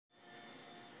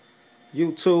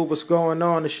YouTube, what's going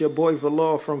on? It's your boy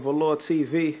Velour from Velour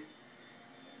TV.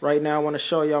 Right now I want to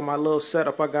show y'all my little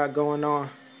setup I got going on.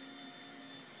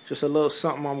 Just a little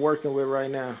something I'm working with right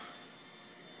now.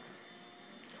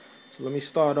 So let me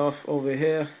start off over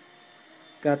here.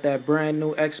 Got that brand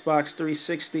new Xbox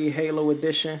 360 Halo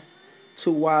Edition.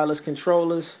 2 wireless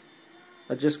controllers.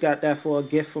 I just got that for a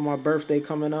gift for my birthday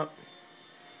coming up.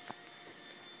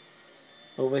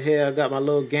 Over here I got my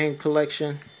little game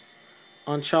collection.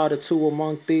 Uncharted 2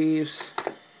 Among Thieves,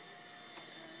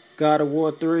 God of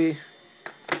War 3,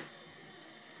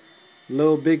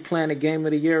 Little Big Planet Game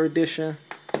of the Year Edition,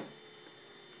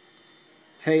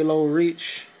 Halo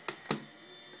Reach,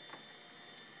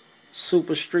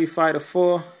 Super Street Fighter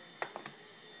 4,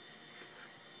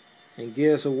 and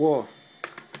Gears of War.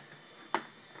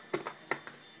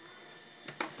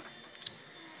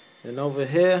 And over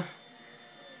here,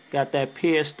 got that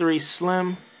ps3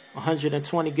 Slim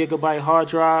 120 gigabyte hard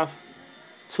drive,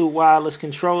 2 wireless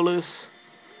controllers.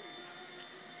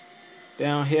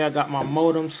 Down here I got my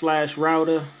modem /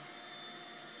 router,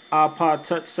 iPod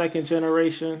Touch 2nd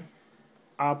generation,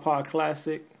 iPod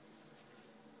Classic,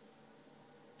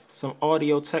 some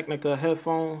Audio Technica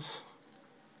headphones.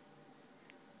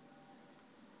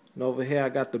 And over here I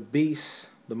got the Beast,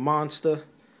 the Monster,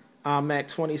 iMac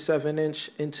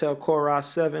 27-inch Intel Core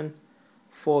i7,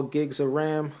 4 gigs of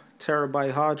RAM,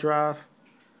 terabyte hard drive,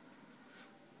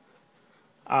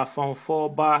 iPhone 4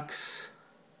 box,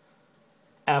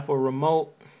 Apple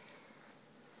remote,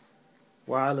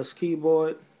 wireless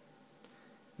keyboard,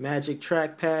 Magic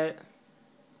Trackpad,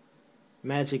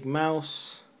 Magic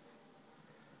mouse.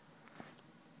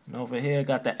 And over here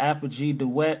got the Apogee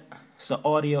Duet. It's an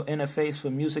audio interface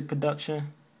for music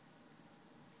production.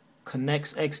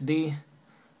 Kanex XD.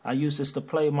 I use this to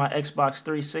play my Xbox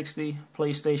 360,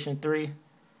 PlayStation 3.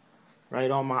 Right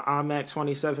on my iMac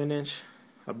 27-inch.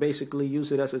 I basically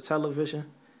use it as a television.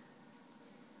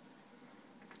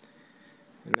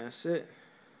 And that's it.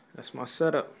 That's my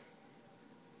setup.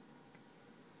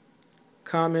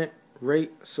 Comment,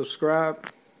 rate, subscribe.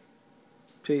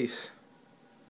 Peace.